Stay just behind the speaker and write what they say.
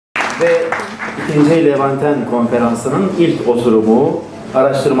Ve 2. Levanten Konferansı'nın ilk oturumu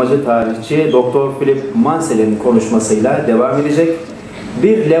araştırmacı tarihçi Dr. Philip Mansel'in konuşmasıyla devam edecek.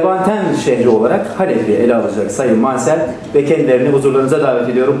 Bir Levanten şehri olarak Halep'i ele alacak Sayın Mansel ve kendilerini huzurlarınıza davet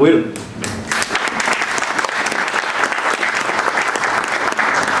ediyorum. Buyurun.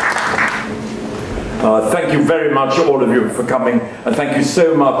 Thank you very much, all of you, for coming, and thank you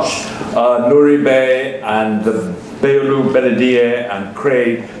so much, Nuri Bey and the Beyoğlu Belediye and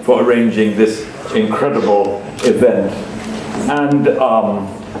Craig for arranging this incredible event. And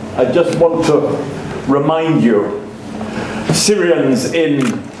I just want to remind you, Syrians in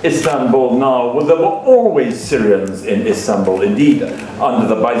Istanbul now, well, there were always Syrians in Istanbul, indeed, under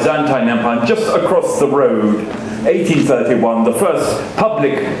the Byzantine Empire, just across the road. 1831, the first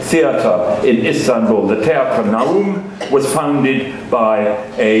public theatre in Istanbul, the Teatr Naum, was founded by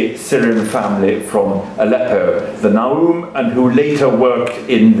a Syrian family from Aleppo, the Naum, and who later worked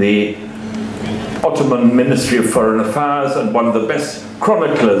in the Ottoman Ministry of Foreign Affairs, and one of the best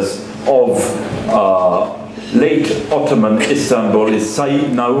chroniclers of late Ottoman Istanbul is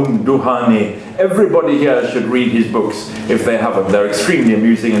Said Naum Duhani. Everybody here should read his books if they haven't. They're extremely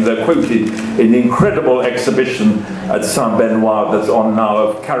amusing, and they're quoted in the incredible exhibition at Saint-Benoît that's on now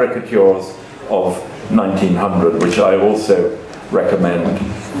of caricatures of 1900, which I also recommend.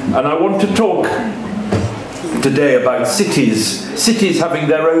 And I want to talk today about cities having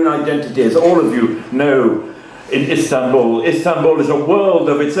their own identity. As all of you know, in Istanbul is a world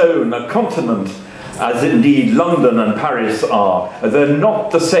of its own, a continent, as indeed London and Paris are. They're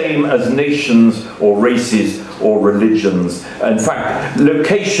not the same as nations or races or religions. In fact,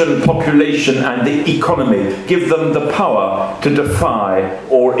 location, population and the economy give them the power to defy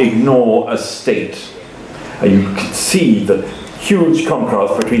or ignore a state. And you can see the huge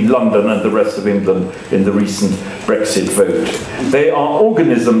contrast between London and the rest of England in the recent Brexit vote. They are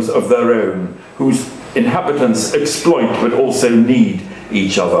organisms of their own, whose inhabitants exploit but also need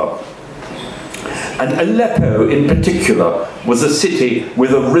each other. And Aleppo, in particular, was a city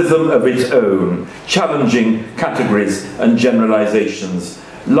with a rhythm of its own, challenging categories and generalizations,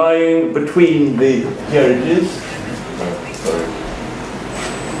 lying between the... Here it is. Sorry.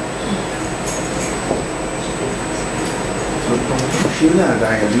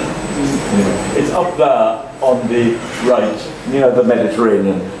 It's up there on the right, near the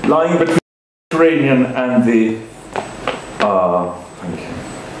Mediterranean, lying between the Mediterranean and the... thank you.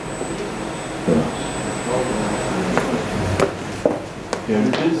 Here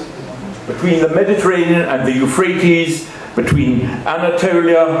it is. Between the Mediterranean and the Euphrates, between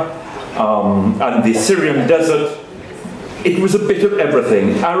Anatolia and the Syrian desert, it was a bit of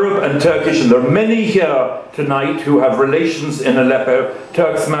everything. Arab and Turkish, and there are many here tonight who have relations in Aleppo.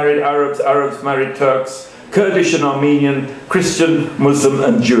 Turks married Arabs, Arabs married Turks, Kurdish and Armenian, Christian, Muslim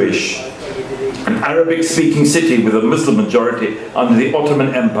and Jewish. An Arabic-speaking city with a Muslim majority under the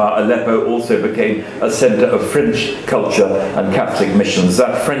Ottoman Empire, Aleppo also became a centre of French culture and Catholic missions.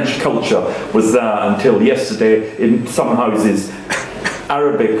 That French culture was there until yesterday. In some houses,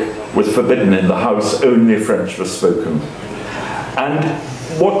 Arabic was forbidden in the house, only French was spoken. And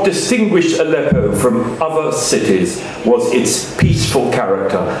what distinguished Aleppo from other cities was its peaceful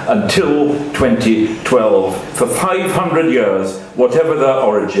character until 2012. For 500 years, whatever their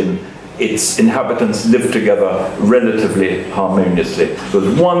origin, its inhabitants lived together relatively harmoniously. There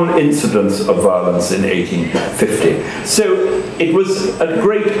was one incidence of violence in 1850. So it was a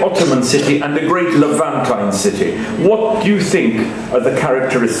great Ottoman city and a great Levantine city. What do you think are the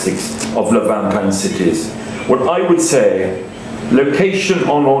characteristics of Levantine cities? Well, I would say location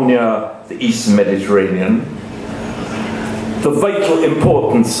on or near the Eastern Mediterranean, the vital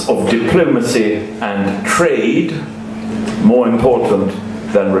importance of diplomacy and trade, more important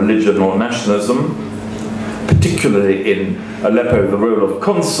than religion or nationalism, particularly in Aleppo, the role of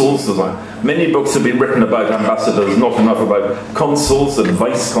consuls. Many books have been written about ambassadors, not enough about consuls and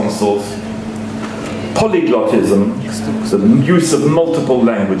vice-consuls. Polyglottism, the use of multiple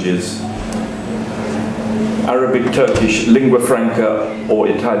languages, Arabic, Turkish, lingua franca, or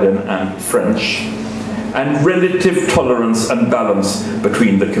Italian and French, and relative tolerance and balance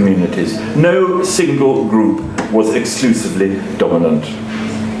between the communities. No single group was exclusively dominant.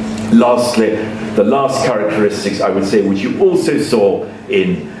 Lastly, the last characteristics, I would say, which you also saw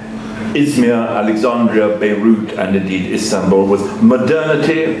in Izmir, Alexandria, Beirut, and indeed Istanbul, was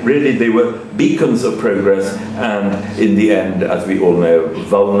modernity. Really, they were beacons of progress, and in the end, as we all know,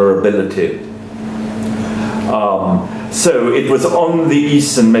 vulnerability. So it was on the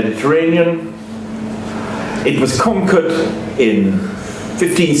Eastern Mediterranean. It was conquered in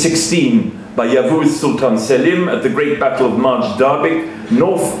 1516 by Yavuz Sultan Selim at the Great Battle of Diyarbekir,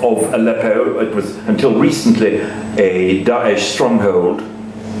 north of Aleppo. It was until recently a Daesh stronghold.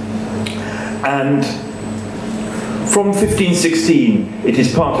 And from 1516, it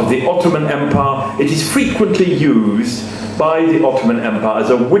is part of the Ottoman Empire. It is frequently used by the Ottoman Empire as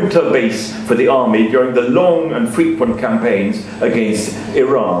a winter base for the army during the long and frequent campaigns against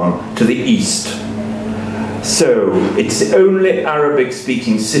Iran to the east. So it's the only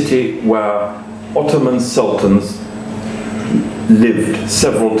Arabic-speaking city where Ottoman sultans lived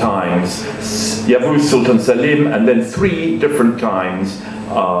several times. Yavuz Sultan Selim, and then 3 different times,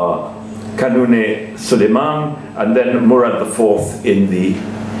 Kanuni Suleiman, and then Murad IV in the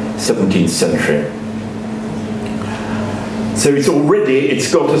 17th century. So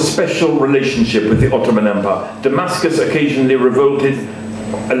it's got a special relationship with the Ottoman Empire. Damascus occasionally revolted,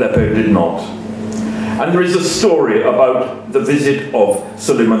 Aleppo did not. And there is a story about the visit of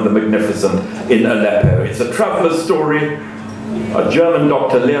Suleiman the Magnificent in Aleppo. It's a traveler's story. A German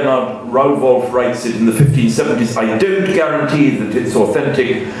doctor, Leonhard Rauwolf, writes it in the 1570s. I don't guarantee that it's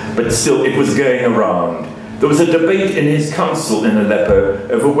authentic, but still it was going around. There was a debate in his council in Aleppo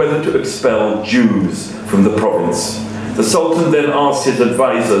over whether to expel Jews from the province. The Sultan then asked his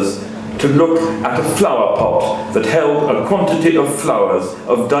advisors to look at a flower pot that held a quantity of flowers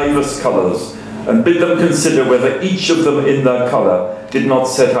of diverse colours and bid them consider whether each of them in their colour did not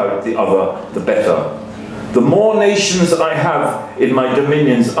set out the other the better. The more nations I have in my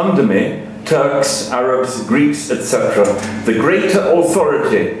dominions under me, Turks, Arabs, Greeks, etc., the greater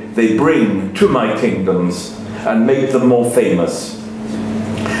authority they bring to my kingdoms and make them more famous.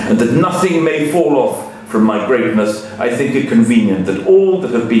 And that nothing may fall off from my greatness, I think it convenient that all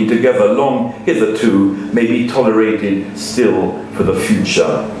that have been together long hitherto may be tolerated still for the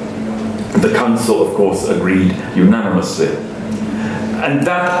future. The council, of course, agreed unanimously. And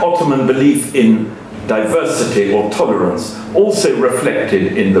that Ottoman belief in diversity or tolerance also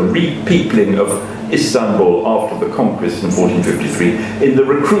reflected in the repeopling of Istanbul after the conquest in 1453, in the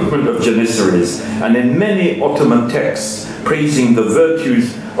recruitment of janissaries, and in many Ottoman texts praising the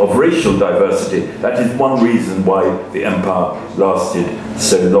virtues of racial diversity. That is one reason why the empire lasted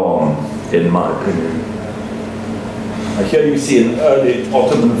so long, in my opinion. Here you see an early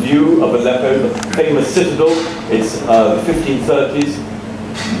Ottoman view of Aleppo, the famous citadel. It's the 1530s.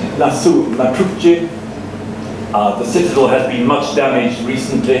 Nasu Matrukci. The citadel has been much damaged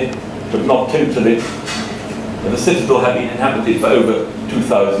recently, but not totally. The citadel had been inhabited for over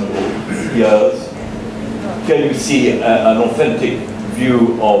 2,000 years. Here you see an authentic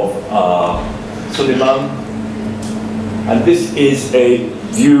view of Suleiman. And this is a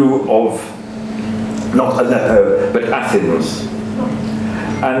view of not Aleppo, but Athens.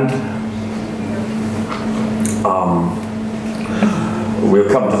 And we'll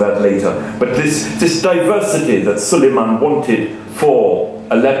come to that later. But this diversity that Suleiman wanted for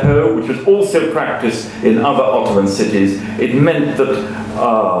Aleppo, which was also practiced in other Ottoman cities, it meant that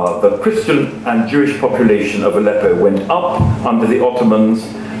the Christian and Jewish population of Aleppo went up under the Ottomans.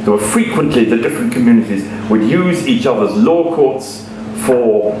 There were frequently, the different communities would use each other's law courts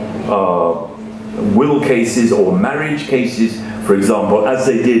for will cases or marriage cases, for example, as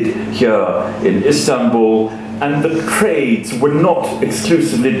they did here in Istanbul. And the trades were not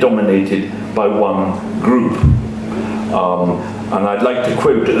exclusively dominated by one group. And I'd like to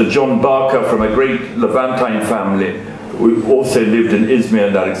quote John Barker from a great Levantine family who also lived in Izmir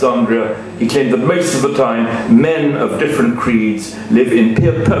and Alexandria. He claimed that most of the time men of different creeds live in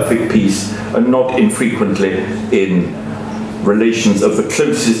perfect peace and not infrequently in relations of the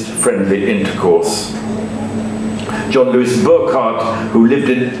closest friendly intercourse. John Lewis Burkhardt, who lived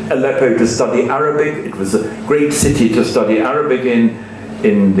in Aleppo to study Arabic, it was a great city to study Arabic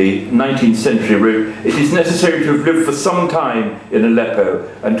in the 19th century, wrote, "It is necessary to have lived for some time in Aleppo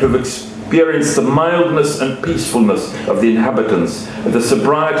and to have experienced the mildness and peacefulness of the inhabitants, and the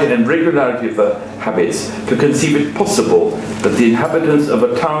sobriety and regularity of their habits, to conceive it possible that the inhabitants of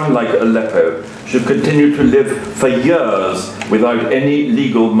a town like Aleppo should continue to live for years without any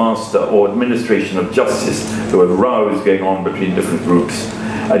legal master or administration of justice." There were rows going on between different groups.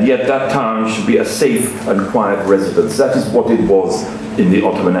 And yet that town should be a safe and quiet residence. That is what it was in the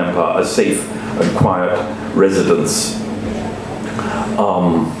Ottoman Empire, a safe and quiet residence.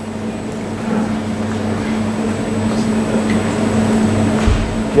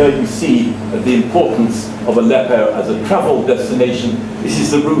 Here you see the importance of Aleppo as a travel destination. This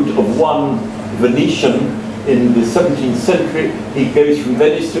is the route of one Venetian in the 17th century. He goes from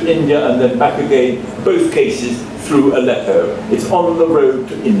Venice to India and then back again, both cases through Aleppo. It's on the road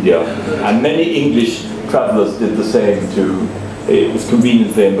to India, and many English travelers did the same to it was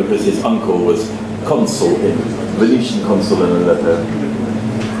convenient for him because his uncle was Venetian consul in Aleppo.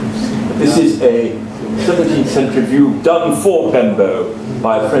 This is a 17th century view done for Bembo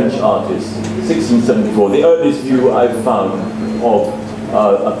by a French artist, 1674. The earliest view I've found of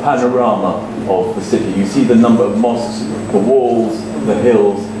a panorama of the city. You see the number of mosques, the walls, the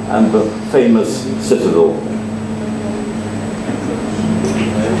hills, and the famous citadel.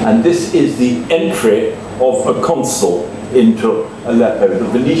 And this is the entry of a consul into Aleppo. The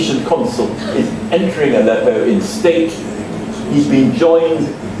Venetian consul is entering Aleppo in state. He's been joined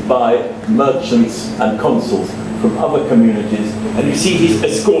by merchants and consuls from other communities, and you see he's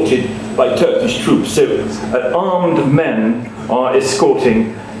escorted by Turkish troops. So armed men are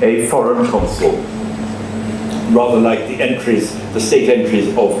escorting a foreign consul, rather like the state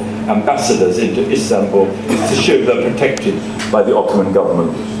entries of ambassadors into Istanbul, to show they're protected by the Ottoman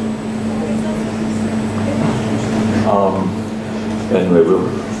government. Anyway,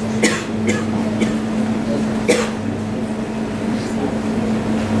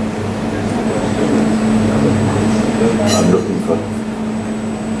 I'm looking for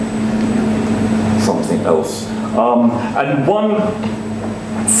something else. And one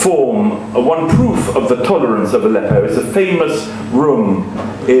proof of the tolerance of Aleppo is a famous room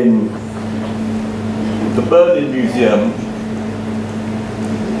in the Berlin Museum.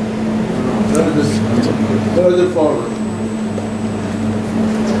 Further forward.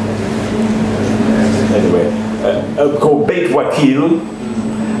 Anyway, called Beit Wakil,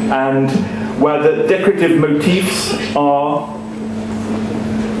 and where the decorative motifs are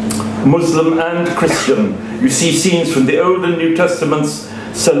Muslim and Christian. You see scenes from the Old and New Testaments,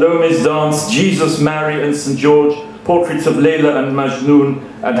 Salome's dance, Jesus, Mary and St. George, portraits of Layla and Majnun,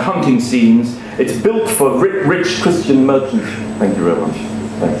 and hunting scenes. It's built for rich Christian merchants. Thank you very much.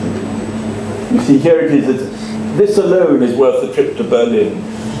 Thank you. You see, here it is. This alone is worth a trip to Berlin.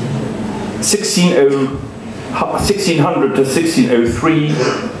 1600 to 1603,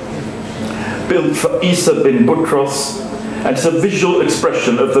 built for Isa bin Butros, and it's a visual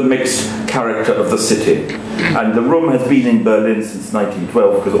expression of the mixed character of the city. And the room has been in Berlin since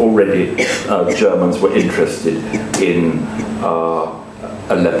 1912 because already Germans were interested in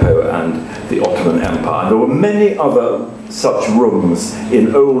Aleppo and the Ottoman Empire. And there were many other such rooms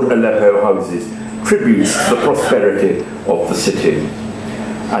in old Aleppo houses, tributes to the prosperity of the city.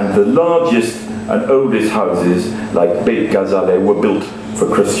 And the largest and oldest houses, like Beit Ghazaleh, were built for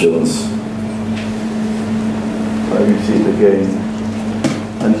Christians. Here you see it again.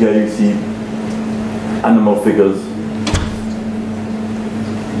 And here you see animal figures.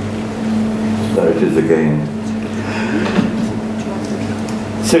 There it is again.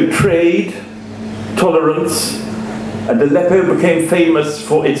 So trade, tolerance, and Aleppo became famous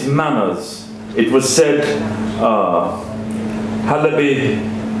for its manners. It was said, Halabi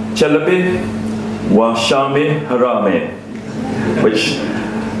Chalabi wa Shami Harami, which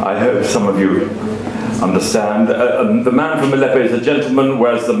I hope some of you understand. The man from Aleppo is a gentleman,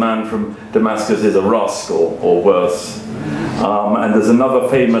 whereas the man from Damascus is a rascal, or worse. And there's another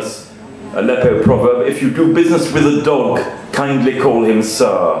famous Aleppo proverb: if you do business with a dog, kindly call him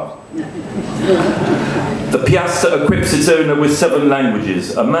sir. The piazza equips its owner with 7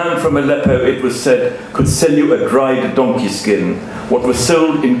 languages. A man from Aleppo, it was said, could sell you a dried donkey skin. What was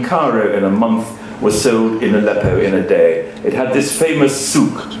sold in Cairo in a month was sold in Aleppo in a day. It had this famous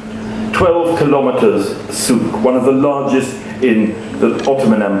souk, 12 kilometers souk, one of the largest in the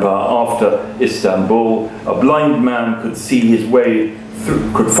Ottoman Empire after Istanbul. A blind man could see his way through,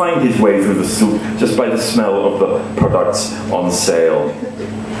 could find his way through the souk just by the smell of the products on sale.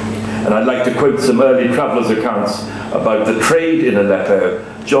 And I'd like to quote some early travellers' accounts about the trade in Aleppo.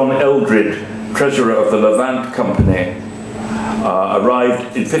 John Eldred, treasurer of the Levant Company,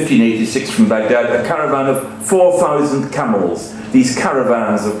 arrived in 1586 from Baghdad, a caravan of 4,000 camels. These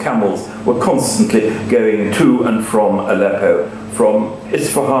caravans of camels were constantly going to and from Aleppo, from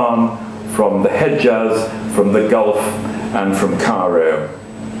Isfahan, from the Hejaz, from the Gulf, and from Cairo.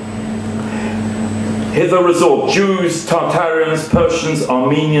 Hither resort Jews, Tartarians, Persians,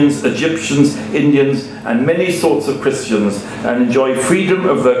 Armenians, Egyptians, Indians, and many sorts of Christians, and enjoy freedom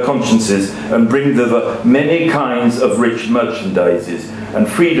of their consciences, and bring thither many kinds of rich merchandises. And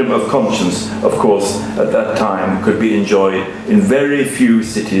freedom of conscience, of course, at that time could be enjoyed in very few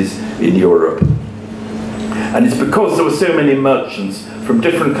cities in Europe. And it's because there were so many merchants from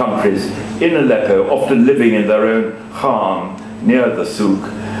different countries in Aleppo, often living in their own khan near the souk,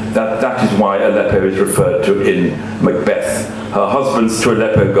 that is why Aleppo is referred to in Macbeth. Her husband's to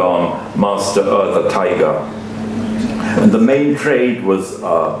Aleppo gone, master the tiger. And the main trade was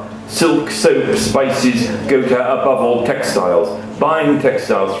silk, soap, spices, go to, above all, textiles, buying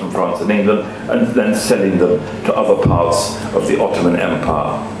textiles from France and England and then selling them to other parts of the Ottoman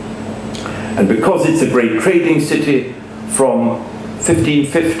Empire. And because it's a great trading city, from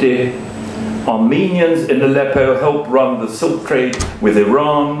 1550, Armenians in Aleppo help run the silk trade with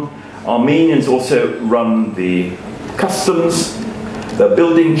Iran. Armenians also run the customs. They're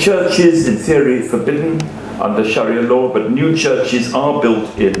building churches, in theory forbidden under Sharia law, but new churches are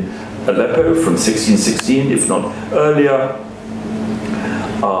built in Aleppo from 1616, if not earlier.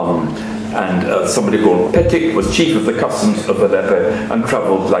 Somebody called Petik was chief of the customs of Aleppo and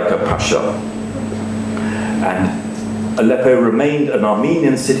travelled like a pasha. And Aleppo remained an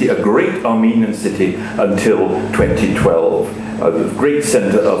Armenian city, a great Armenian city, until 2012. A great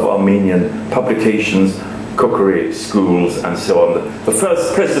centre of Armenian publications, cookery, schools, and so on. The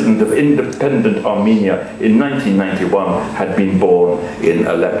first president of independent Armenia in 1991 had been born in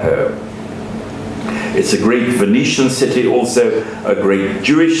Aleppo. It's a great Venetian city, also a great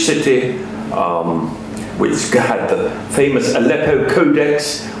Jewish city, which had the famous Aleppo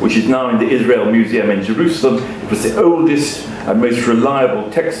Codex, which is now in the Israel Museum in Jerusalem. It was the oldest and most reliable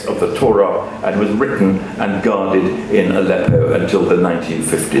text of the Torah and was written and guarded in Aleppo until the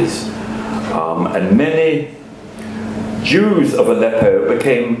 1950s. And many Jews of Aleppo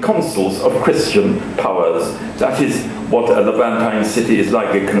became consuls of Christian powers. That is what a Levantine city is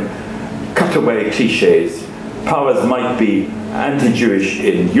like. It can cut away cliches. Powers might be anti-Jewish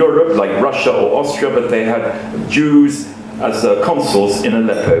in Europe, like Russia or Austria, but they had Jews as consuls in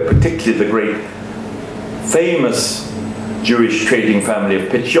Aleppo, particularly the great famous Jewish trading family of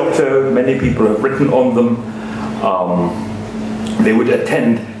Picciotto. Many people have written on them. They would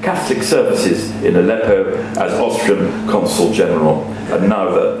attend Catholic services in Aleppo as Austrian Consul General. And now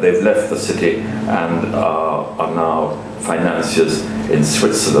that they've left the city and are now financiers in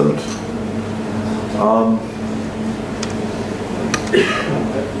Switzerland.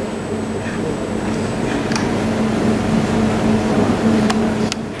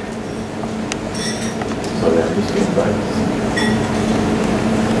 Sorry, I'm just going back.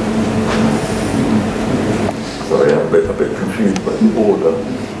 Sorry, I'm a bit confused by the order.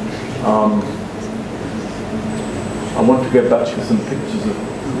 I want to go back to some pictures of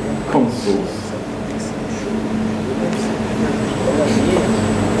consuls.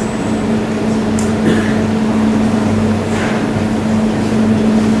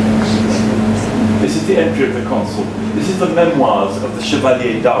 This is the entry of the consul. This is the memoirs of the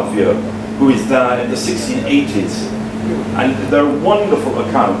Chevalier d'Arvieux, who is there in the 1680s. And they're a wonderful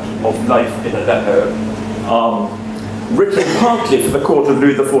account of life in Aleppo. Written partly for the court of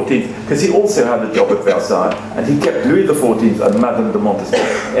Louis XIV, because he also had a job at Versailles, and he kept Louis XIV and Madame de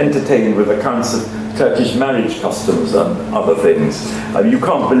Montesquieu entertained with accounts of Turkish marriage customs and other things. You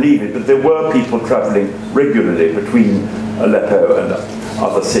can't believe it, but there were people travelling regularly between Aleppo and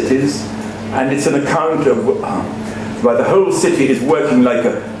other cities, and it's an account of where the whole city is working like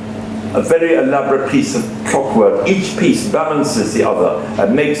a very elaborate piece of clockwork. Each piece balances the other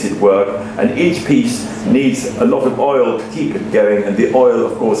and makes it work, and each piece needs a lot of oil to keep it going, and the oil,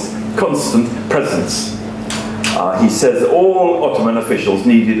 of course, constant presence. He says all Ottoman officials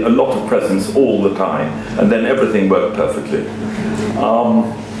needed a lot of presence all the time, and then everything worked perfectly.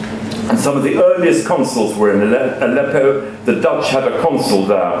 And some of the earliest consuls were in Aleppo. The Dutch had a consul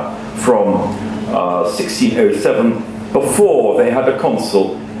there from 1607, before they had a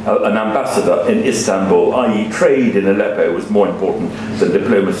consul, an ambassador in Istanbul, i.e. trade in Aleppo was more important than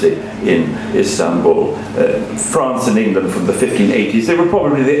diplomacy in Istanbul. France and England from the 1580s, they were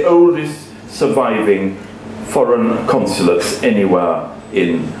probably the oldest surviving foreign consulates anywhere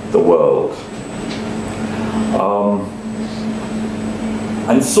in the world.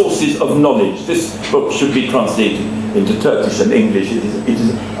 And sources of knowledge. This book should be translated into Turkish and English. It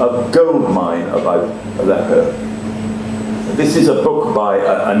is a gold mine about Aleppo. This is a book by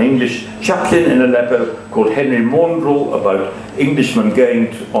an English chaplain in Aleppo called Henry Maundrell about Englishmen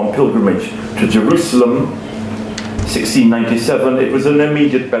going on pilgrimage to Jerusalem, 1697. It was an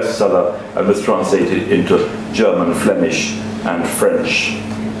immediate bestseller and was translated into German, Flemish, and French.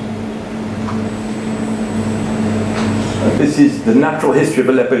 This is the natural history of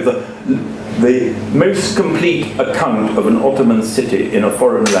Aleppo, the most complete account of an Ottoman city in a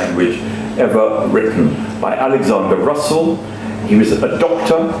foreign language ever written, by Alexander Russell. He was a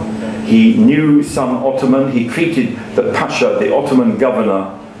doctor, he knew some Ottoman, he treated the Pasha, the Ottoman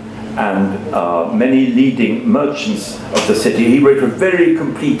governor, and many leading merchants of the city. He wrote a very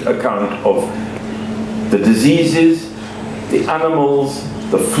complete account of the diseases, the animals,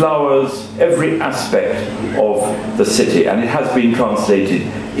 the flowers, every aspect of the city, and it has been translated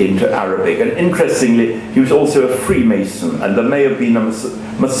into Arabic. And interestingly, he was also a Freemason, and there may have been a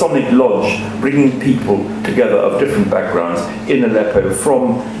Masonic lodge bringing people together of different backgrounds in Aleppo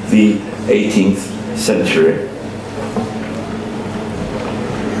from the 18th century.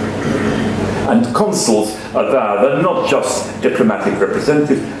 And consuls are there. They're not just diplomatic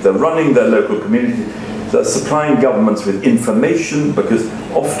representatives, they're running their local community. They're supplying governments with information, because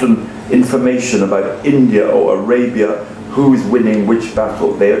often information about India or Arabia, who is winning which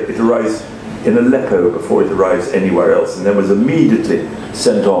battle, it arrives in Aleppo before it arrives anywhere else, and then was immediately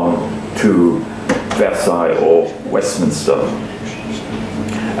sent on to Versailles or Westminster.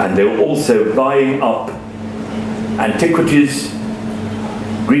 And they were also buying up antiquities,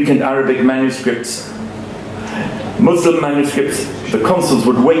 Greek and Arabic manuscripts, Muslim manuscripts. The consuls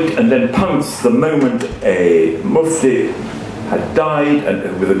would wait and then pounce the moment a mufti had died,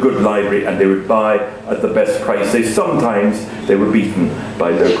 and with a good library, and they would buy at the best price. So sometimes they were beaten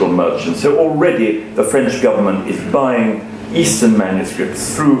by local merchants. So already the French government is buying Eastern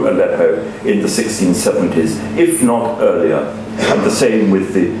manuscripts through Aleppo in the 1670s, if not earlier, and the same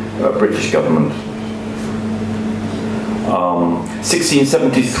with the British government.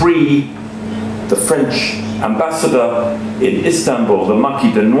 1673, the French ambassador in Istanbul, the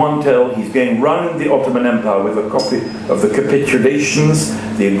Marquis de Nointel, he's going round the Ottoman Empire with a copy of the capitulations,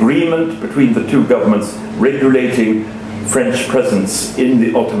 the agreement between the two governments regulating French presence in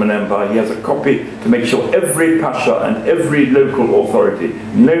the Ottoman Empire. He has a copy to make sure every pasha and every local authority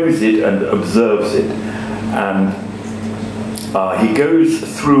knows it and observes it. And he goes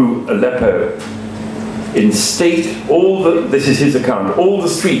through Aleppo in state. This is his account, all the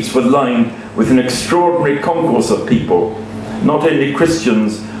streets were lined with an extraordinary concourse of people, not only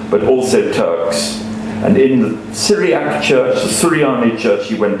Christians, but also Turks. And in the Syriac church, the Syrian church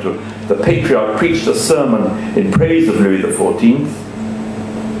he went to, the patriarch preached a sermon in praise of Louis XIV.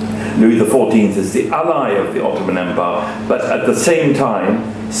 Louis XIV is the ally of the Ottoman Empire, but at the same time,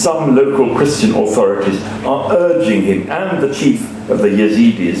 some local Christian authorities are urging him, and the chief of the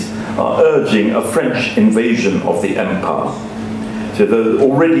Yazidis are urging a French invasion of the empire. So there are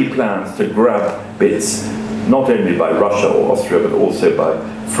already plans to grab bits, not only by Russia or Austria, but also by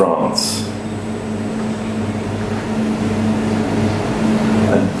France.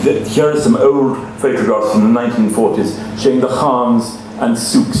 And here are some old photographs from the 1940s showing the khans and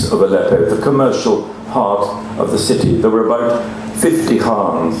souks of Aleppo, the commercial heart of the city. There were about 50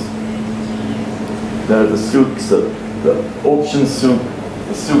 khans. There are the souks, the auction souk,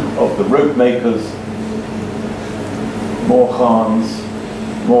 the souk of the rope makers, more khans.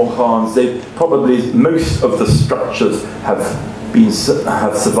 They probably, most of the structures have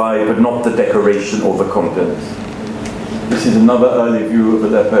survived, but not the decoration or the contents. This is another early view of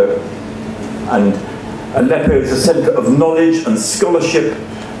Aleppo. And Aleppo is a center of knowledge and scholarship.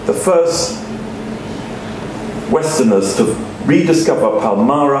 The first Westerners to rediscover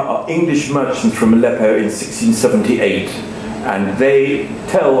Palmyra are English merchants from Aleppo in 1678. And they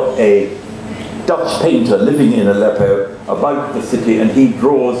tell a Dutch painter living in Aleppo about the city, and he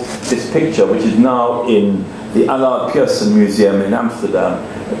draws this picture, which is now in the Allard Pierson Museum in Amsterdam,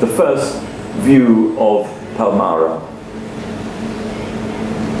 the first view of Palmyra.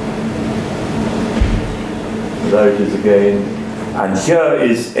 There it is again. And here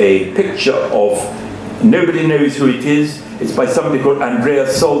is a picture of, nobody knows who it is. It's by somebody called Andrea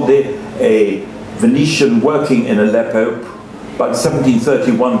Soldi, a Venetian working in Aleppo, about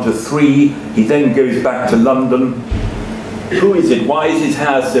 1731 to 3. He then goes back to London. Who is it? Why is his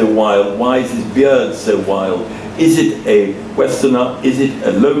hair so wild? Why is his beard so wild? Is it a Westerner? Is it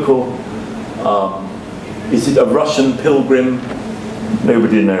a local? Is it a Russian pilgrim?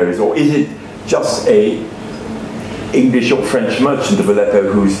 Nobody knows. Or is it just a English or French merchant of Aleppo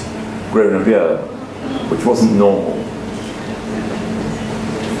who's grown a beard, which wasn't normal?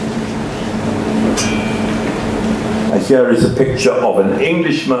 And here is a picture of an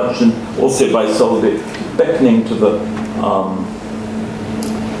English merchant, also by Soldi, beckoning to the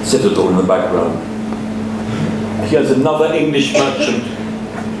citadel in the background. Here's another English merchant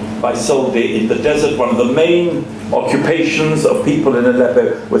by Soldi in the desert. One of the main occupations of people in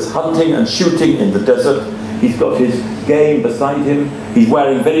Aleppo was hunting and shooting in the desert. He's got his game beside him. He's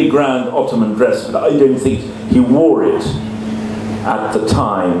wearing very grand Ottoman dress, but I don't think he wore it at the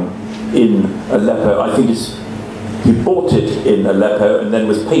time in Aleppo. I think he bought it in Aleppo and then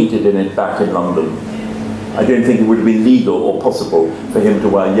was painted in it back in London. I don't think it would have been legal or possible for him to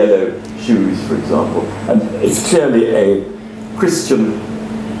wear yellow shoes, for example. And it's clearly a Christian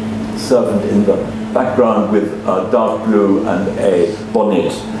servant in the background with dark blue and a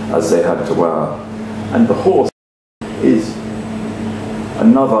bonnet as they had to wear. And the horse is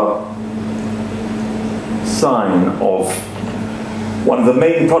another sign of one of the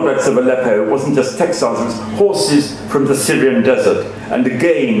main products of Aleppo. It wasn't just textiles, it was horses from the Syrian desert. And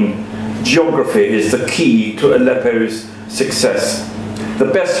again, geography is the key to Aleppo's success. The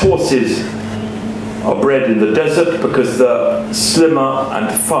best horses are bred in the desert because they're slimmer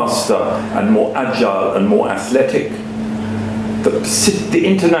and faster and more agile and more athletic. The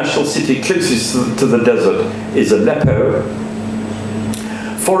international city closest to the desert is Aleppo.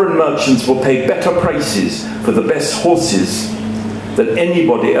 Foreign merchants will pay better prices for the best horses than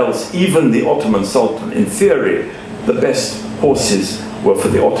anybody else, even the Ottoman Sultan. In theory, the best horses were for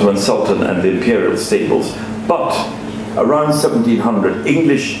the Ottoman Sultan and the imperial stables. But around 1700,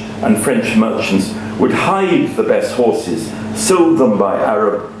 English and French merchants would hide the best horses, sold them by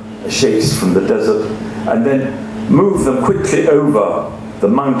Arab sheikhs from the desert, and then move them quickly over the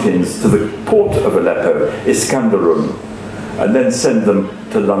mountains to the port of Aleppo, Iskenderun, and then send them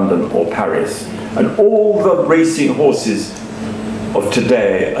to London or Paris. And all the racing horses of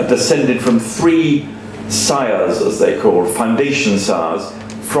today are descended from three sires, as they call, foundation sires,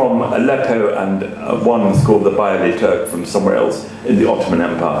 from Aleppo, and one is called the Beyoğlu Turk from somewhere else in the Ottoman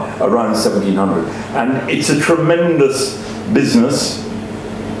Empire, around 1700. And it's a tremendous business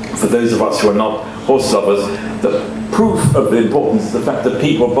for those of us who are not horse lovers. The proof of the importance is the fact that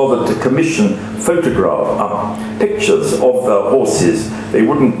people bothered to commission pictures of their horses. They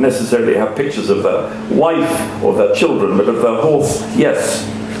wouldn't necessarily have pictures of their wife or their children, but of their horse, yes,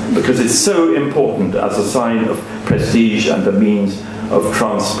 because it's so important as a sign of prestige and a means of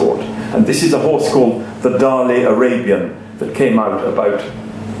transport. And this is a horse called the Dali Arabian that came out about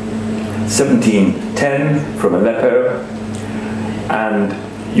 1710 from Aleppo. And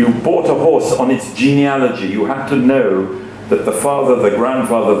you bought a horse on its genealogy. You had to know that the father, the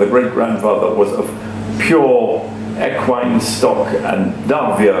grandfather, the great-grandfather was of pure equine stock. And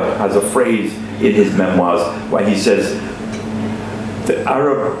Davia has a phrase in his memoirs where he says, the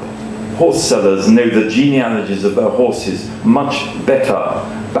Arab horse sellers know the genealogies of their horses much better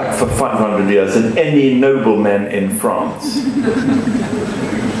back for 500 years than any noblemen in France.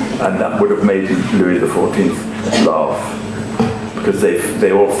 And that would have made Louis XIV laugh, because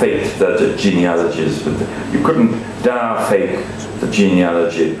they all faked their genealogies, but you couldn't dare fake the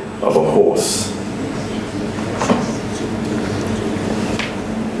genealogy of a horse.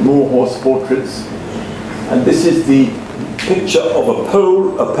 More horse portraits, and this is the picture of a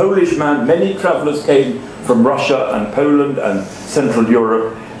Polish man. Many travelers came from Russia and Poland and Central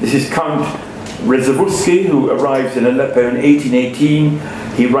Europe. This is Count Rzewuski, who arrives in Aleppo in 1818.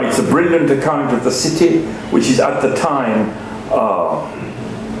 He writes a brilliant account of the city, which is at the time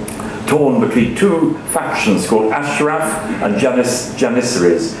torn between two factions called Ashraf and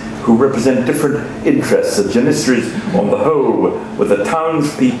Janissaries, who represent different interests. The Janissaries, on the whole, were the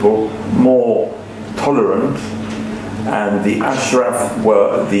townspeople more tolerant, and the Ashraf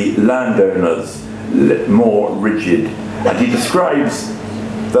were the landowners more rigid. And he describes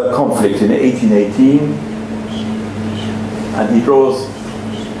the conflict in 1818, and he draws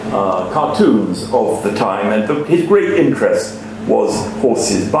cartoons of the time, and his great interest was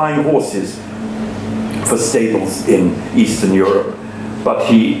horses, buying horses for stables in Eastern Europe. But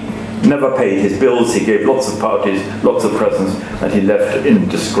he never paid his bills. He gave lots of parties, lots of presents, and he left in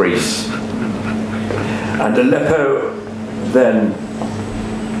disgrace. And Aleppo then,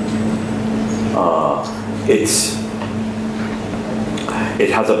 it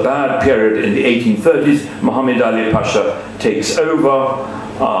has a bad period in the 1830s. Muhammad Ali Pasha takes over,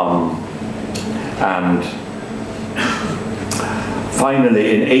 and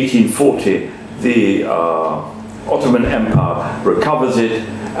finally in 1840 the Ottoman Empire recovers it,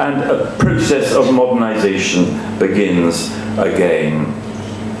 and a process of modernization begins again.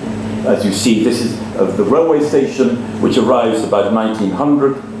 As you see, this is the railway station, which arrives about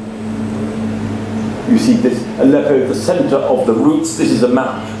 1900. You see this Aleppo, the center of the routes. This is a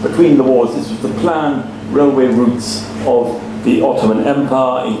map between the wars. This was the planned railway routes of the Ottoman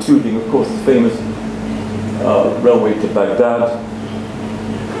Empire, including, of course, the famous railway to Baghdad.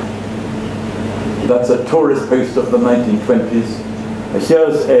 That's a tourist post of the 1920s.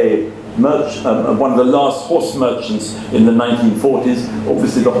 Here's one of the last horse merchants in the 1940s.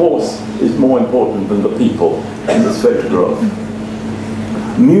 Obviously, the horse is more important than the people in this photograph.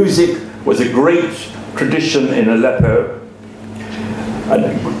 Music was a great tradition in Aleppo. An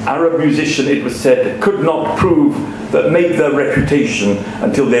Arab musician, it was said, could not made their reputation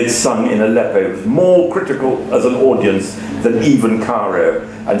until they'd sung in Aleppo. It was more critical as an audience than even Cairo.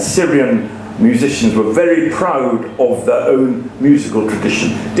 And Syrian musicians were very proud of their own musical tradition,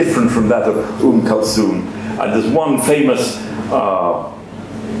 different from that of Kulthum. And there's one famous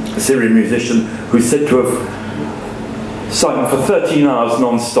Syrian musician who's said to have sung for 13 hours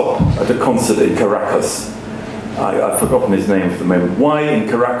non-stop at a concert in Caracas. I've forgotten his name for the moment. Why in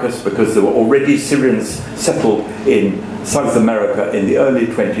Caracas? Because there were already Syrians settled in South America in the early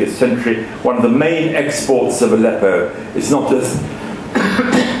 20th century. One of the main exports of Aleppo is not just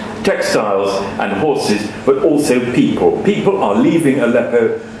textiles and horses, but also people. People are leaving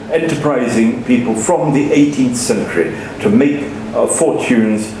Aleppo, enterprising people from the 18th century to make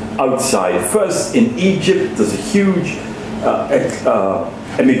fortunes outside. First in Egypt, there's a huge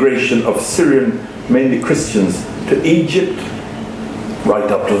emigration of Syrian, mainly Christians, to Egypt, right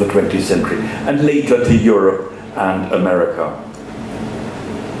up to the 20th century, and later to Europe and America.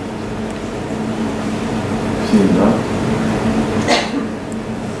 See that?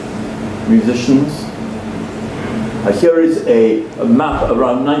 Musicians. Here is a map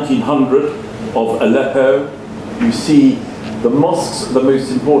around 1900 of Aleppo. You see the mosques, the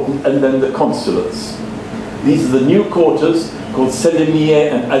most important, and then the consulates. These are the new quarters called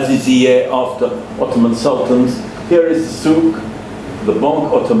Selimiye and Aziziye after Ottoman sultans. Here is the souk, the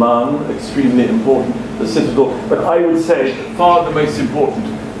Banque Ottoman, extremely important, the citadel. But I would say far the most important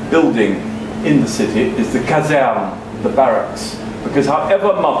building in the city is the caserne, the barracks. Because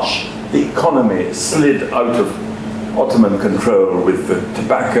however much the economy slid out of Ottoman control with the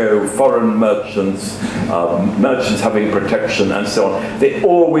tobacco, foreign merchants, merchants having protection and so on, they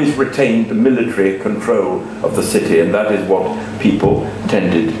always retained the military control of the city, and that is what people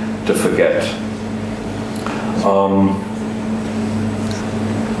tended to forget.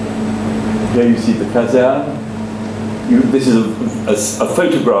 Here you see the caserne. This is a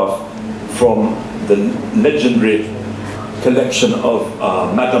photograph from the legendary collection of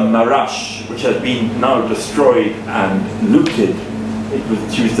Madame Marash, which has been now destroyed and looted.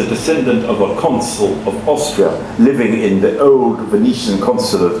 She was the descendant of a consul of Austria living in the old Venetian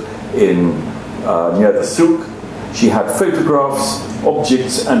consulate in near the souk. She had photographs,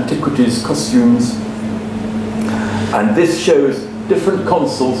 objects, antiquities, costumes, and this shows different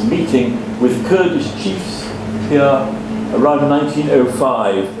consuls meeting with Kurdish chiefs here around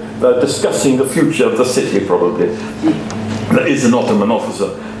 1905. They're discussing the future of the city, probably. There is an Ottoman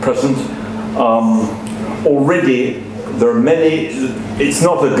officer present. Already there are many, it's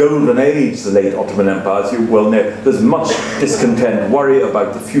not a golden age, the late Ottoman Empire, as you well know. There's much discontent, worry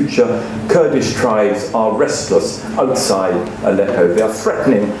about the future. Kurdish tribes are restless outside Aleppo. They are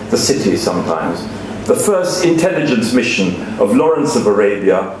threatening the city sometimes. The first intelligence mission of Lawrence of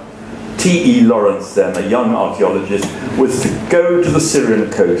Arabia, T.E. Lawrence then, a young archaeologist, was to go to the Syrian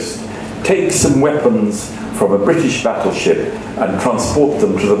coast, take some weapons from a British battleship and transport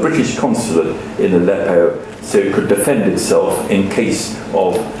them to the British consulate in Aleppo so it could defend itself in case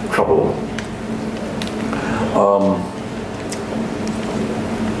of trouble.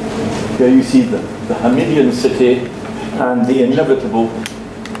 Here you see the Hamidian city and the inevitable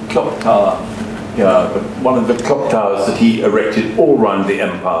clock tower here, one of the clock towers that he erected all around the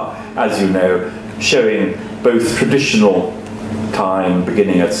empire, as you know, showing both traditional time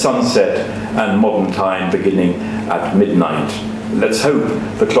beginning at sunset and modern time beginning at midnight. Let's hope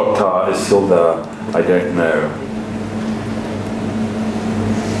the clock tower is still there. I don't know.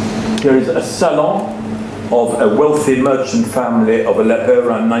 Here is a salon of a wealthy merchant family of Aleppo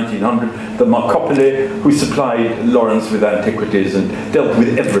around 1900, the Marcopoli, who supplied Lawrence with antiquities and dealt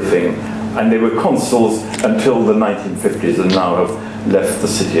with everything. And they were consuls until the 1950s and now have left the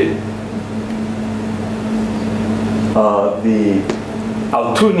city. The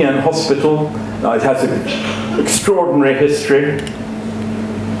Altunian Hospital, it has an extraordinary history.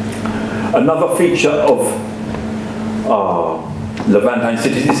 Another feature of Levantine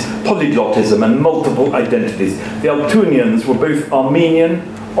cities is polyglotism and multiple identities. The Altunians were both Armenian,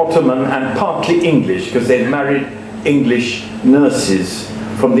 Ottoman, and partly English, because they'd married English nurses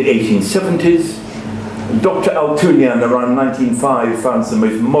from the 1870s. Dr. Altunian, around 1905, founds the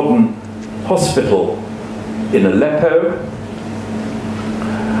most modern hospital in Aleppo.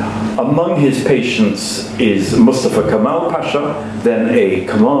 Among his patients is Mustafa Kemal Pasha, then a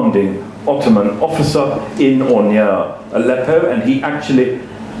commanding Ottoman officer in or near Aleppo, and he actually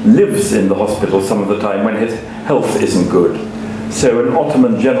lives in the hospital some of the time when his health isn't good. So an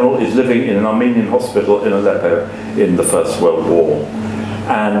Ottoman general is living in an Armenian hospital in Aleppo in the First World War.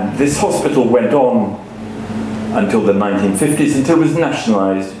 And this hospital went on until the 1950s, until it was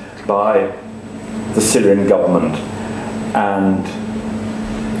nationalized by the Syrian government. And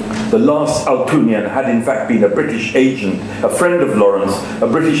The last Altunian had in fact been a British agent, a friend of Lawrence, a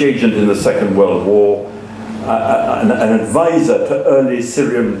British agent in the Second World War, an advisor to early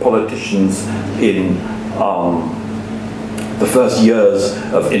Syrian politicians in the first years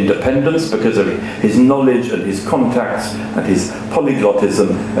of independence because of his knowledge and his contacts and his polyglotism,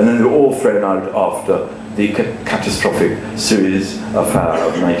 and then they were all thrown out after the catastrophic Suez affair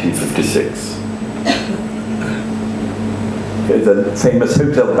of 1956. The famous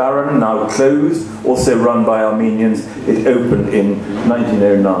Hotel Baron, now closed, also run by Armenians, it opened in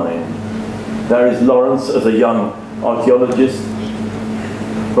 1909. There is Lawrence as a young archaeologist,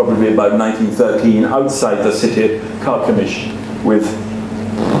 probably about 1913, outside the city of Karkemish with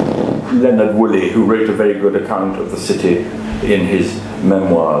Leonard Woolley, who wrote a very good account of the city in his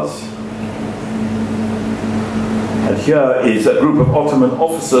memoirs. And here is a group of Ottoman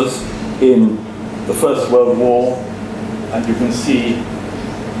officers in the First World War, and you can see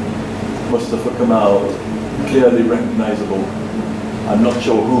Mustafa Kemal, clearly recognizable. I'm not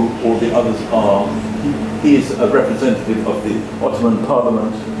sure who all the others are. He is a representative of the Ottoman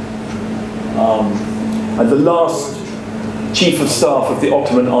Parliament. And the last chief of staff of the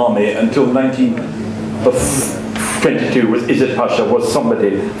Ottoman army until 1922 was Izzet Pasha, was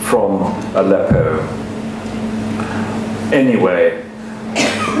somebody from Aleppo. Anyway,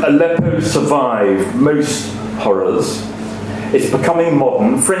 Aleppo survived most horrors. It's becoming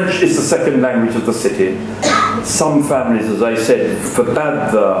modern. French is the second language of the city. Some families, as I said,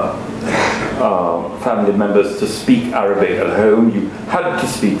 forbade the family members to speak Arabic at home. You had to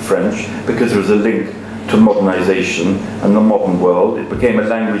speak French because there was a link to modernization and the modern world. It became a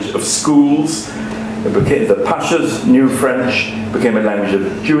language of schools. It became, the Pashas knew French. It became a language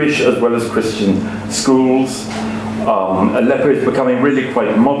of Jewish as well as Christian schools. Aleppo is becoming really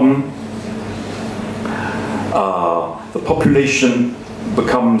quite modern. The population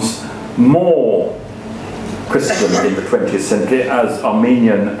becomes more Christian in the 20th century as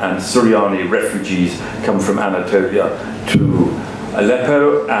Armenian and Syrian refugees come from Anatolia to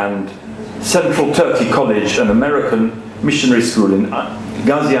Aleppo, and Central Turkey College, an American missionary school in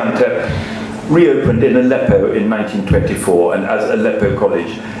Gaziantep, reopened in Aleppo in 1924, and as Aleppo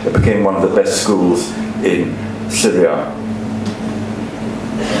College it became one of the best schools in Syria.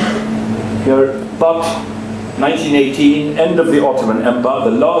 Here, but 1918, end of the Ottoman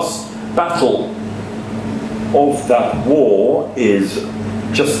Empire, the last battle of that war is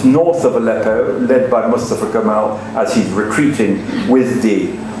just north of Aleppo, led by Mustafa Kemal as he's retreating with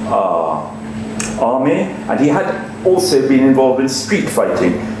the army, and he had also been involved in street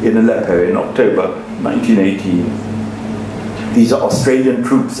fighting in Aleppo in October 1918. These are Australian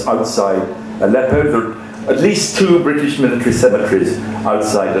troops outside Aleppo. There are at least 2 British military cemeteries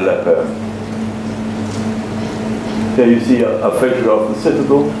outside Aleppo. Here you see a photograph of the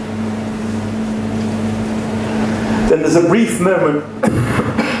citadel. Then there's a brief moment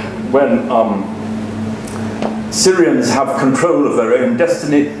when Syrians have control of their own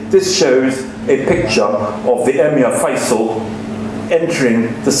destiny. This shows a picture of the Emir Faisal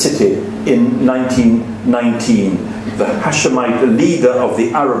entering the city in 1919. The Hashemite leader of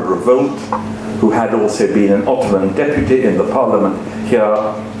the Arab revolt, who had also been an Ottoman deputy in the parliament here.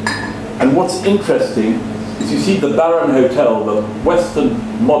 And what's interesting is you see the Baron Hotel, the Western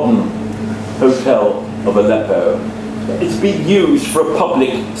modern hotel of Aleppo. It's being used for a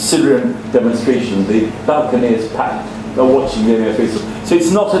public Syrian demonstration. The balcony is packed. They're watching the Emir Faisal. So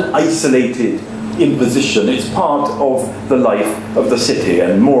it's not an isolated imposition. It's part of the life of the city,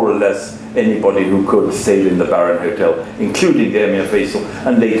 and more or less anybody who could stayed in the Baron Hotel, including the Emir Faisal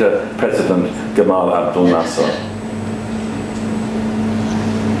and later President Gamal Abdel Nasser.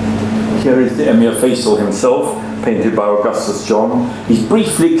 Here is the Emir Faisal himself, painted by Augustus John. He's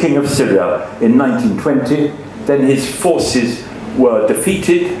briefly king of Syria in 1920. Then his forces were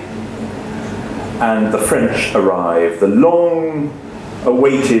defeated and the French arrived. The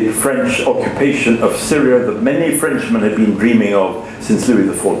long-awaited French occupation of Syria that many Frenchmen had been dreaming of since Louis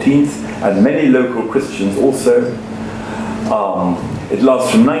XIV, and many local Christians also. It lasts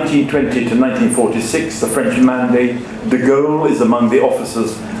from 1920 to 1946, the French mandate. De Gaulle is among the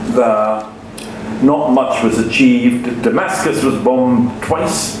officers there. Not much was achieved. Damascus was bombed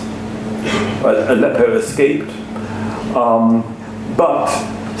twice. Aleppo escaped. But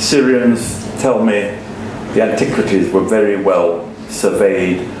Syrians tell me the antiquities were very well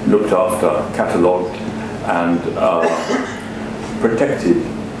surveyed, looked after, catalogued, and protected.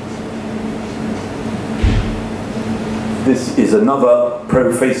 This is another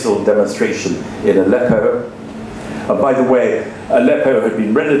pro-Faisal demonstration in Aleppo. By the way, Aleppo had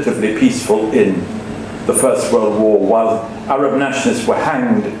been relatively peaceful in the First World War, while Arab nationalists were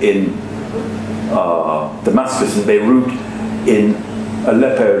hanged in Damascus and Beirut, in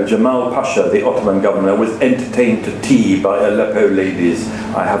Aleppo, Jamal Pasha, the Ottoman governor, was entertained to tea by Aleppo ladies.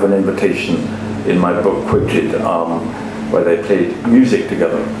 I have an invitation in my book quoted where they played music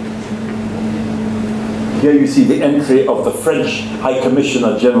together. Here you see the entry of the French High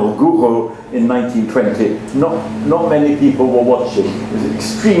Commissioner General Gouraud in 1920. Not many people were watching. It was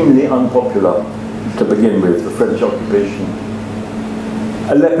extremely unpopular to begin with, the French occupation.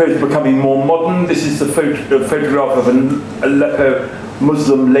 Aleppo is becoming more modern. This is the photograph of an Aleppo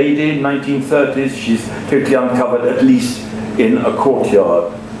Muslim lady, 1930s. She's totally uncovered, at least in a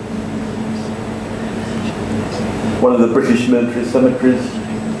courtyard. One of the British military cemeteries.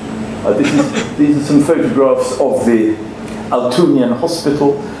 These are some photographs of the Altunian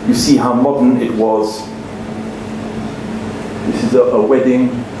Hospital. You see how modern it was. This is a wedding,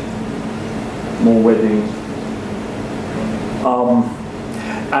 more weddings.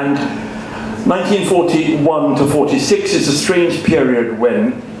 And 1941 to 46 is a strange period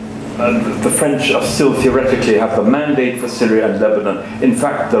when the French are still theoretically have the mandate for Syria and Lebanon. In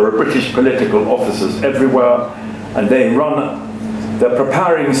fact, there are British political officers everywhere, and they're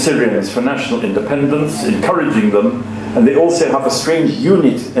preparing Syrians for national independence, encouraging them, and they also have a strange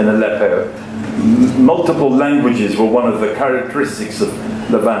unit in Aleppo. Multiple languages were one of the characteristics of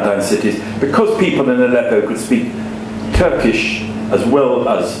Levantine cities. Because people in Aleppo could speak Turkish as well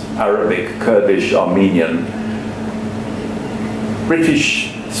as Arabic, Kurdish, Armenian,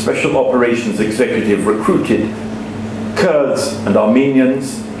 British Special Operations Executive recruited Kurds and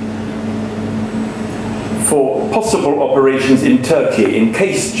Armenians for possible operations in Turkey. In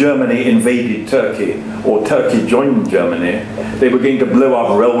case Germany invaded Turkey or Turkey joined Germany, they were going to blow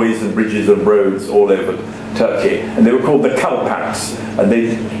up railways and bridges and roads all over Turkey. And they were called the Kalpaks. And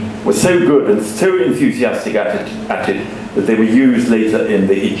they were so good and so enthusiastic at it that they were used later in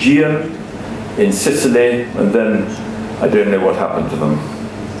the Aegean, in Sicily, and then I don't know what happened to them.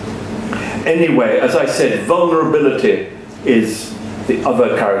 Anyway, as I said, vulnerability is the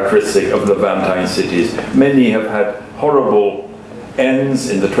other characteristic of Levantine cities. Many have had horrible ends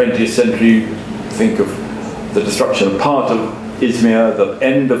in the 20th century. Think of the destruction of part of Izmir, the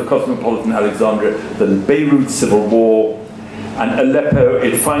end of cosmopolitan Alexandria, the Beirut civil war, and Aleppo,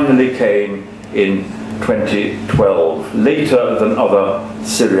 it finally came in 2012, later than other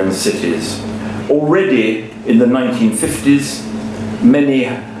Syrian cities. Already in the 1950s, many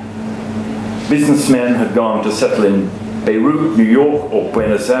businessmen had gone to settle in Beirut, New York, or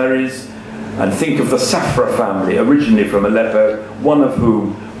Buenos Aires, and think of the Safra family, originally from Aleppo, one of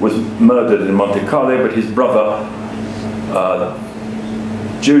whom was murdered in Monte Carlo, but his brother,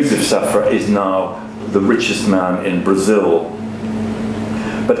 Joseph Safra, is now the richest man in Brazil.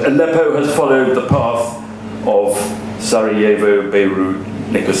 But Aleppo has followed the path of Sarajevo, Beirut,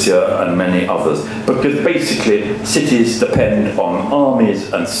 Nicosia, and many others, because basically cities depend on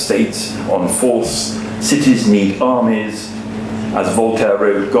armies and states, on force. Cities need armies. As Voltaire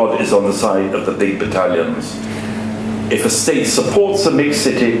wrote, God is on the side of the big battalions. If a state supports a big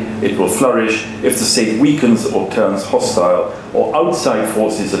city, it will flourish. If the state weakens or turns hostile, or outside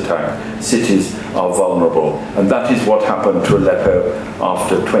forces attack, cities are vulnerable. And that is what happened to Aleppo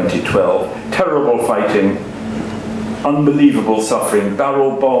after 2012. Terrible fighting, unbelievable suffering,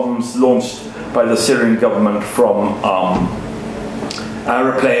 barrel bombs launched by the Syrian government from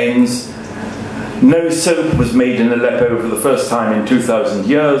aeroplanes. No soap was made in Aleppo for the first time in 2,000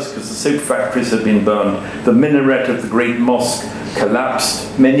 years because the soap factories had been burned. The minaret of the great mosque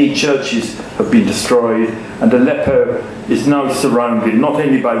collapsed. Many churches have been destroyed. And Aleppo is now surrounded not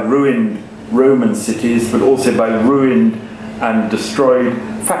only by ruined Roman cities, but also by ruined and destroyed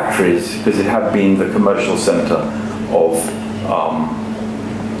factories, because it had been the commercial center of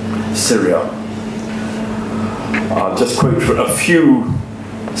Syria. I'll just quote for a few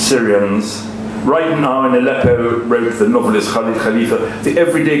Syrians. Right now in Aleppo, wrote the novelist Khalid Khalifa, the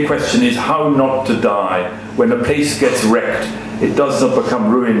everyday question is how not to die. When a place gets wrecked, it does not become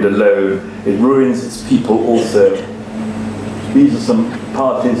ruined alone, it ruins its people also. These are some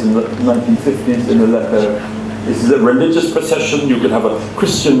parties in the 1950s in Aleppo. This is a religious procession. You could have a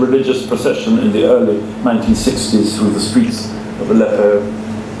Christian religious procession in the early 1960s through the streets of Aleppo.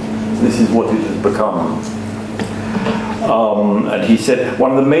 This is what it has become. And he said,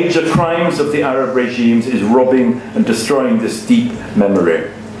 one of the major crimes of the Arab regimes is robbing and destroying this deep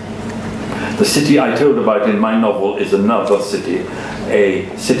memory. The city I told about in my novel is another city, a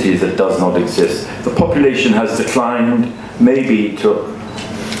city that does not exist. The population has declined maybe to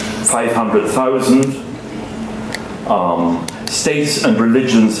 500,000. states and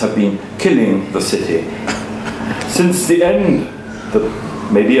religions have been killing the city. Since the end,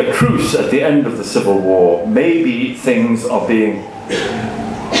 maybe a truce at the end of the civil war, maybe things are being...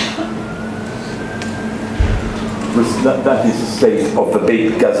 That is the state of the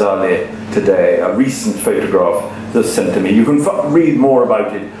Beit Ghazali today, a recent photograph that's sent to me. You can read more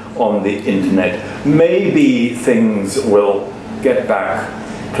about it on the internet. Maybe things will get back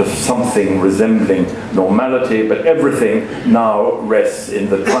to something resembling normality, but everything now rests in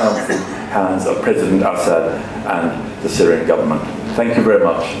the triumphant hands of President Assad and the Syrian government. Thank you very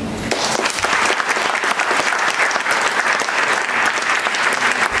much.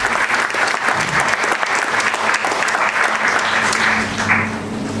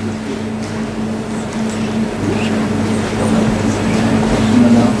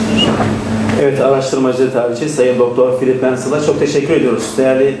 Evet, araştırmacı tarihçi Sayın Doktor Philip Mansel'a çok teşekkür ediyoruz.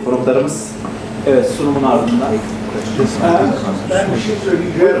 Değerli konuklarımız, evet, sunumun ardından. Ben bir şey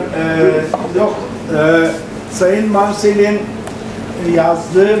söyleyeceğim. Sayın Mansel'in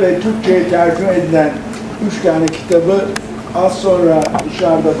yazdığı ve Türkçe'ye tercüme edilen 3 tane kitabı az sonra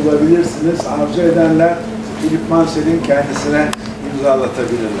dışarıda bulabilirsiniz. Arzu edenler Philip Mansel'in kendisine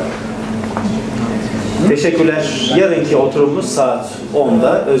imzalatabilirler. Teşekkürler. Yarınki oturumumuz saat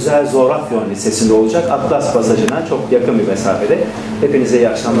 10'da Özel Zorafyon Lisesi'nde olacak. Atlas Pasajı'na çok yakın bir mesafede. Hepinize iyi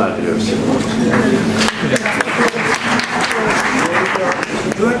akşamlar diliyoruz.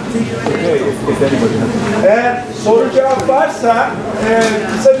 Eğer soru cevap varsa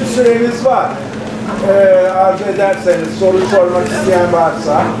kısa bir süreniz var. Arzu ederseniz, soru sormak isteyen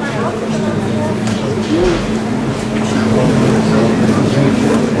varsa.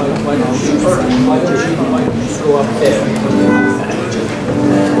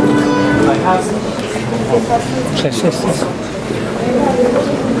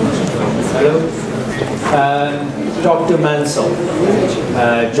 Hello, Dr. Mansel,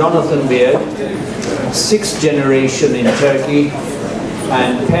 Jonathan Beard, 6th generation in Turkey,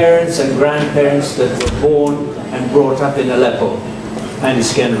 and parents and grandparents that were born and brought up in Aleppo and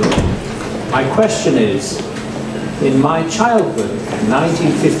Istanbul. My question is, in my childhood,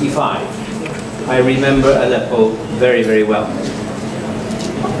 1955, I remember Aleppo very, very well.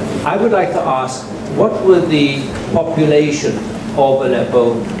 I would like to ask, what were the population of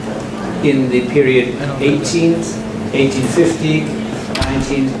Aleppo in the period 18th, 1850,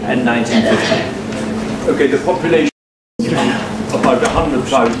 19th and 1950? Okay, the population about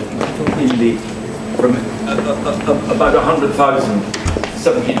 100,000 in the from about 100,000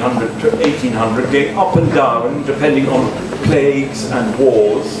 1700 to 1800, going up and down depending on plagues and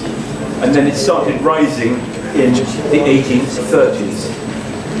wars, and then it started rising in the 1830s.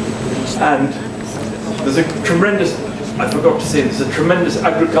 And there's a tremendous, I forgot to say, there's a tremendous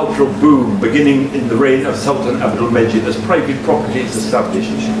agricultural boom beginning in the reign of Sultan Abdülmecid as private property is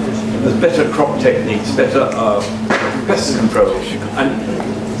established. There's better crop techniques, better pest control, and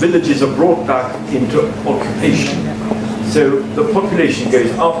villages are brought back into occupation. So the population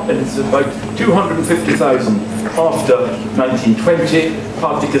goes up, and it's about 250,000 after 1920,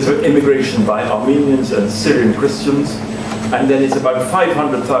 partly because of immigration by Armenians and Syrian Christians, and then it's about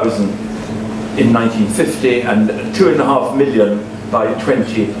 500,000 in 1950 and 2.5 million by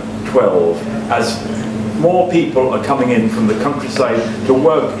 2012, as more people are coming in from the countryside to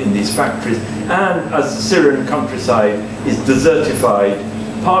work in these factories, and as the Syrian countryside is desertified,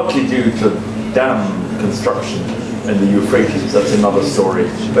 partly due to dam construction in the Euphrates. That's another story.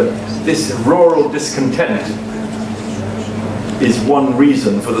 But this rural discontent is one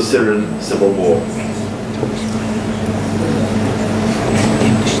reason for the Syrian civil war.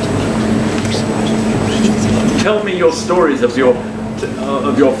 Tell me your stories of your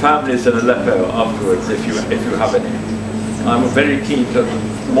families in Aleppo afterwards, if you have any. I'm very keen to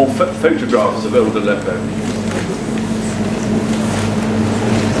more photographs of old Aleppo.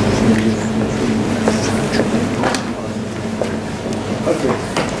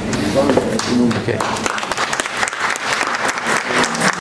 Okay.